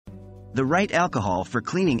The right alcohol for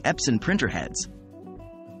cleaning Epson printer heads.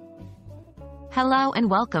 Hello and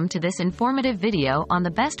welcome to this informative video on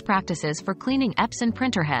the best practices for cleaning Epson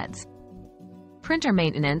printer heads. Printer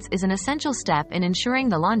maintenance is an essential step in ensuring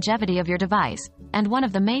the longevity of your device, and one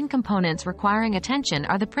of the main components requiring attention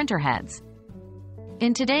are the printer heads.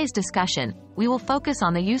 In today's discussion, we will focus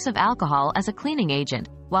on the use of alcohol as a cleaning agent,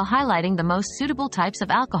 while highlighting the most suitable types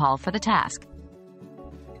of alcohol for the task.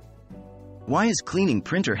 Why is cleaning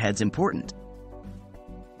printer heads important?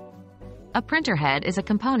 A printer head is a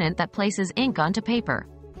component that places ink onto paper.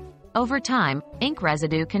 Over time, ink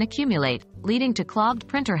residue can accumulate, leading to clogged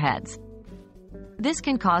printer heads. This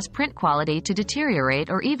can cause print quality to deteriorate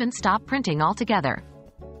or even stop printing altogether.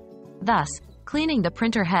 Thus, cleaning the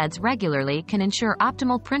printer heads regularly can ensure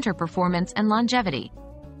optimal printer performance and longevity.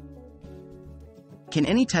 Can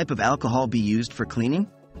any type of alcohol be used for cleaning?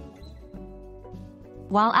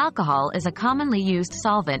 While alcohol is a commonly used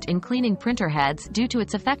solvent in cleaning printer heads due to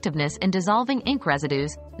its effectiveness in dissolving ink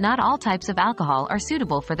residues, not all types of alcohol are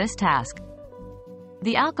suitable for this task.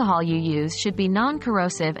 The alcohol you use should be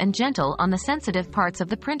non-corrosive and gentle on the sensitive parts of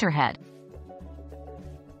the printer head.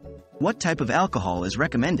 What type of alcohol is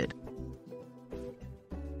recommended?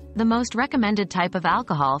 The most recommended type of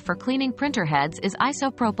alcohol for cleaning printer heads is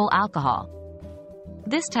isopropyl alcohol.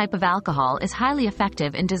 This type of alcohol is highly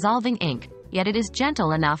effective in dissolving ink, yet it is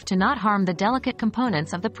gentle enough to not harm the delicate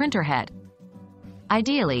components of the printer head.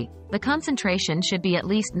 Ideally, the concentration should be at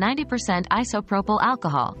least 90% isopropyl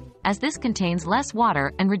alcohol, as this contains less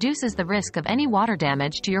water and reduces the risk of any water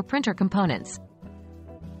damage to your printer components.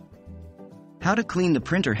 How to clean the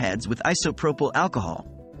printer heads with isopropyl alcohol?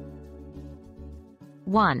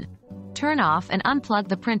 1. Turn off and unplug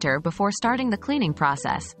the printer before starting the cleaning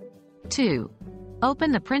process. 2.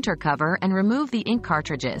 Open the printer cover and remove the ink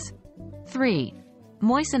cartridges. 3.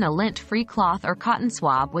 Moisten a lint-free cloth or cotton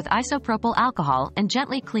swab with isopropyl alcohol and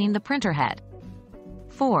gently clean the printer head.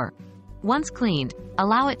 4. Once cleaned,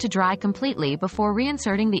 allow it to dry completely before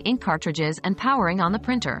reinserting the ink cartridges and powering on the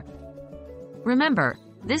printer. Remember,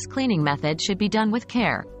 this cleaning method should be done with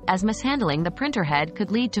care, as mishandling the printer head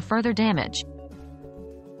could lead to further damage.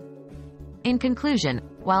 In conclusion,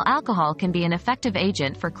 while alcohol can be an effective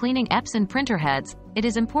agent for cleaning Epson printer heads, it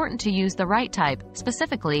is important to use the right type,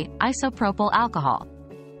 specifically, isopropyl alcohol.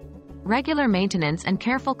 Regular maintenance and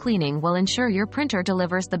careful cleaning will ensure your printer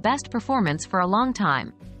delivers the best performance for a long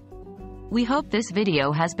time. We hope this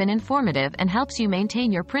video has been informative and helps you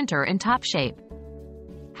maintain your printer in top shape.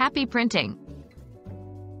 Happy printing!